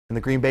And the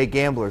Green Bay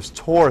Gamblers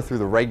tore through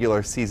the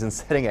regular season,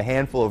 setting a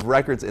handful of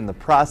records in the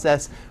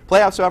process.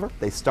 Playoffs, however,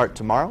 they start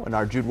tomorrow, and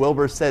our Jude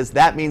Wilbur says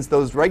that means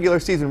those regular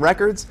season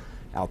records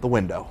out the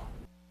window.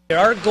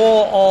 Our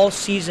goal all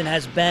season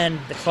has been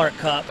the Clark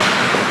Cup.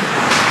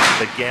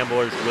 The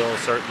Gamblers will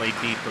certainly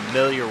be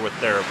familiar with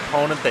their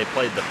opponent. They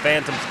played the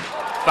Phantoms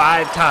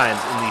 5 times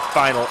in the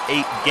final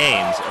 8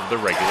 games of the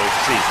regular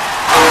season.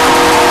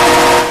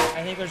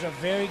 I think there's a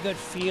very good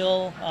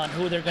feel on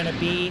who they're going to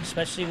be,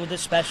 especially with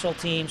this special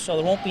team, so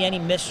there won't be any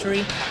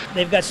mystery.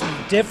 They've got some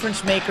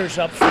difference makers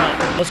up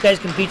front. Those guys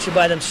can beat you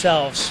by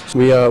themselves.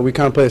 We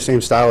kind of play the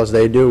same style as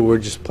they do. We're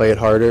just play it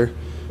harder.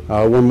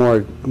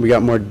 We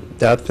got more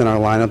depth in our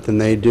lineup than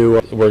they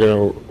do. We're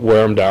going to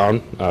wear them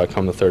down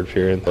come the third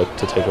period to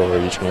take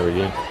over each and every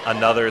game.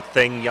 Another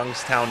thing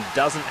Youngstown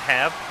doesn't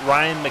have,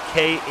 Ryan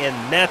McKay in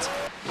net,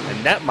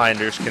 and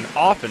netminders can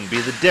often be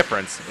the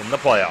difference in the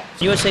playoffs.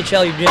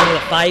 USHL, you're dealing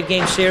with a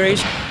 5-game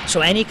series,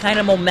 so any kind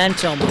of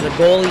momentum, the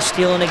goalie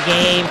stealing a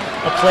game,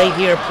 a play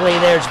here, a play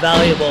there is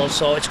valuable.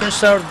 So it's going to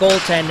start with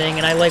goaltending,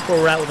 and I like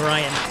where we're at with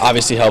Ryan.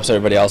 Obviously helps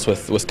everybody else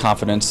with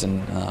confidence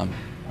and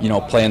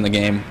playing the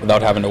game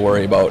without having to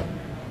worry about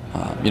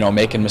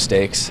making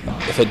mistakes.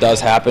 If it does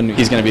happen,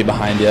 he's going to be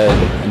behind you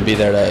and be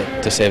there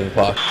to save the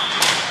puck.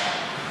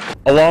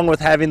 Along with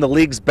having the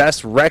league's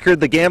best record,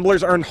 the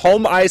Gamblers earn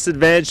home ice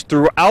advantage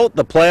throughout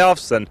the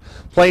playoffs, and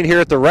playing here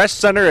at the Resch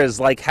Center is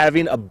like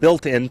having a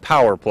built-in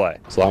power play.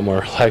 It's a lot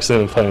more relaxing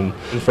than playing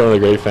in front of the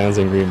great fans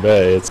in Green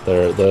Bay.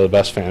 They're the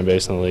best fan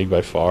base in the league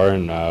by far,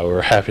 and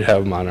we're happy to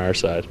have them on our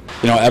side.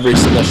 Every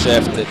single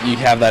shift, that you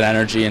have that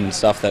energy and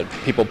stuff that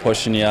people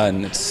pushing you,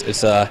 and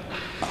it's a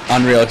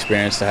unreal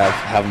experience to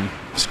have them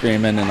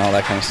screaming and all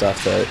that kind of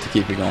stuff to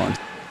keep you going.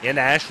 In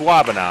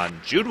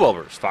Ashwaubenon, Jude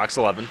Wilbers, Fox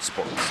 11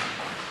 Sports.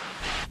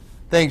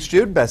 Thanks,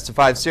 Jude. Best of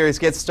 5 series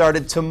gets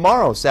started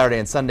tomorrow. Saturday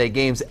and Sunday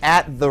games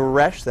at the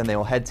Resch. Then they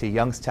will head to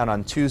Youngstown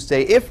on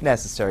Tuesday if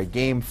necessary.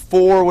 Game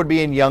 4 would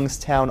be in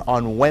Youngstown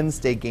on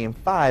Wednesday. Game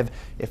 5,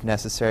 if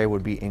necessary,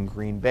 would be in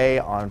Green Bay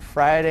on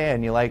Friday.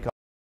 And you like